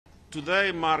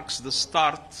Today marks the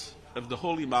start of the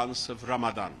holy month of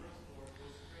Ramadan,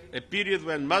 a period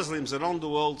when Muslims around the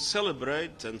world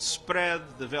celebrate and spread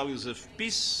the values of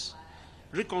peace,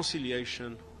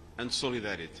 reconciliation, and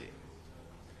solidarity.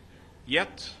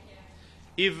 Yet,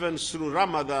 even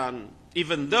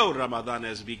though Ramadan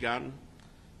has begun,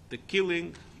 the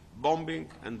killing, bombing,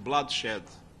 and bloodshed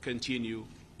continue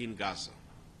in Gaza.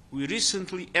 We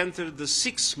recently entered the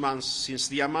 6 months since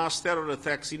the Hamas terror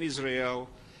attacks in Israel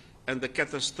and the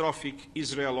catastrophic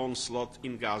Israel onslaught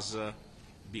in Gaza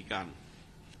began.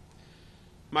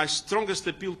 My strongest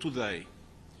appeal today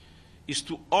is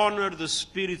to honor the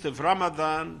spirit of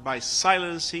Ramadan by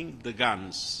silencing the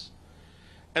guns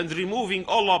and removing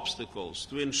all obstacles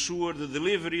to ensure the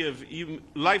delivery of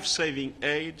life-saving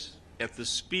aid at the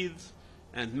speed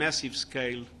and massive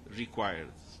scale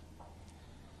required.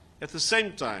 At the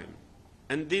same time,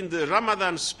 and in the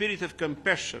Ramadan spirit of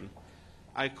compassion,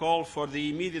 I call for the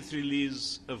immediate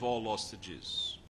release of all hostages.